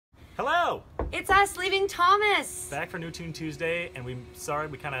Hello! It's us leaving Thomas. Back for New Tune Tuesday, and sorry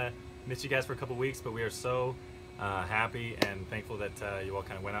we kind of missed you guys for a couple weeks, but we are so happy and thankful that you all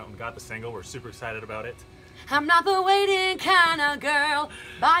kind of went out and got the single. We're super excited about it. I'm not the waiting kind of girl.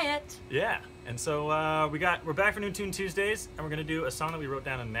 Buy it. Yeah, and so we're back for New Tune Tuesdays, and we're gonna do a song that we wrote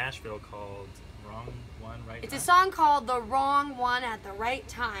down in Nashville called "Wrong One Right It's Time." a song called "The Wrong One at the Right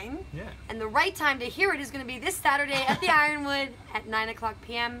Time." Yeah. And the right time to hear it is going to be this Saturday at the Ironwood at 9:00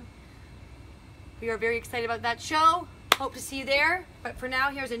 p.m. We are very excited about that show. Hope to see you there. But for now,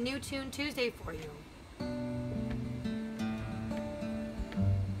 here's a New Tune Tuesday for you.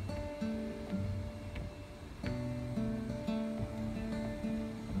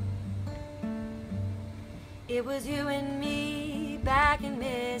 It was you and me back in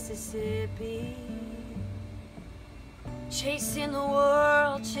Mississippi, chasing the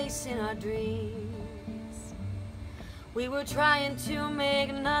world, chasing our dreams. We were trying to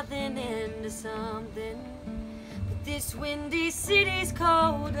make nothing into something, but this windy city's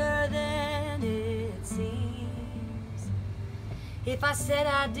colder than it seems. If I said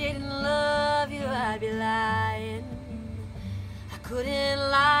I didn't love you, I'd be lying. I couldn't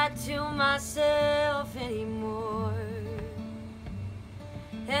lie to myself anymore,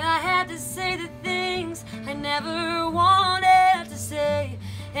 and I had to say the things I never wanted to say,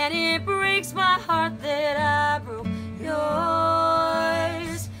 and it breaks my heart that I broke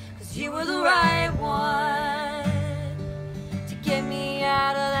yours. 'Cause you were the right one to get me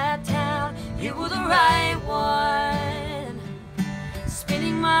out of that town. You were the right one,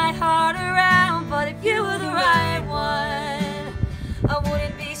 spinning my heart around. But if you were the right one, I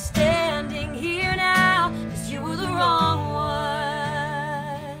wouldn't be standing here now. 'Cause you were the wrong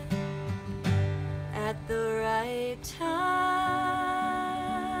one at the right time.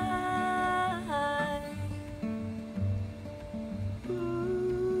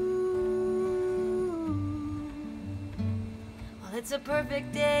 Well, it's a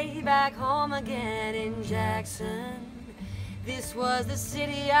perfect day back home again in Jackson. This was the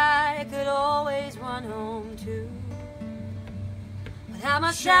city I could always run home to. But I'm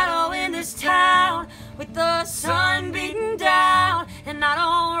a shadow in this town with the sun beating down, and I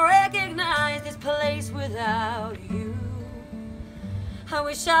don't recognize this place without you. I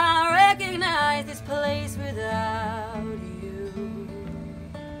wish I recognized this place without you.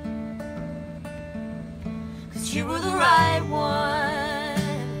 'Cause you were the right one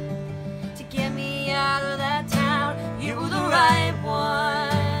to get me out of that town. You were the right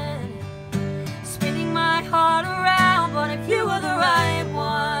one, spinning my heart around. But if you were the right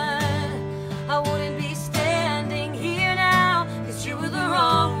one, I wouldn't be standing here now. 'Cause you were the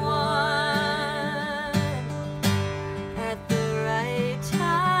wrong one at the right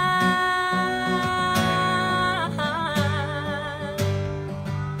time.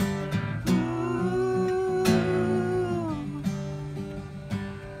 Ooh.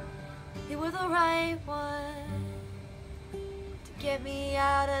 You were the right one to get me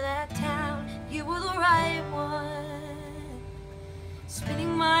out of that town. You were the right one,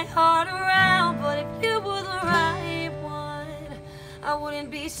 spinning my heart around. But if you were the right one, I wouldn't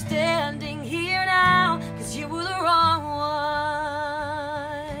be standing here now. 'Cause you were the wrong one.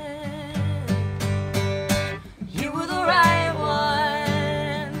 You were the right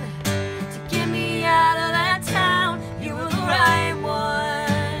one to get me out of that town. You were the right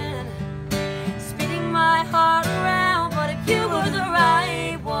one, spinning my heart around. But if you were the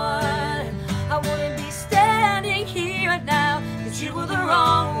right one, I wouldn't be standing here now. 'Cause you were the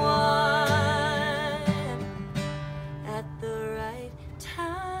wrong one at the right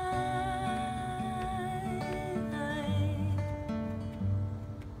time.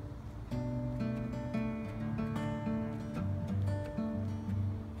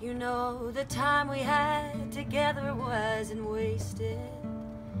 You know, the time we had together wasn't wasted,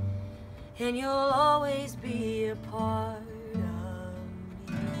 and you'll always be a part of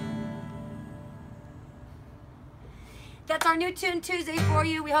me. That's our New Tune Tuesday for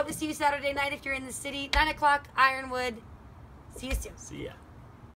you. We hope to see you Saturday night if you're in the city. 9:00 Ironwood. See you soon. See ya.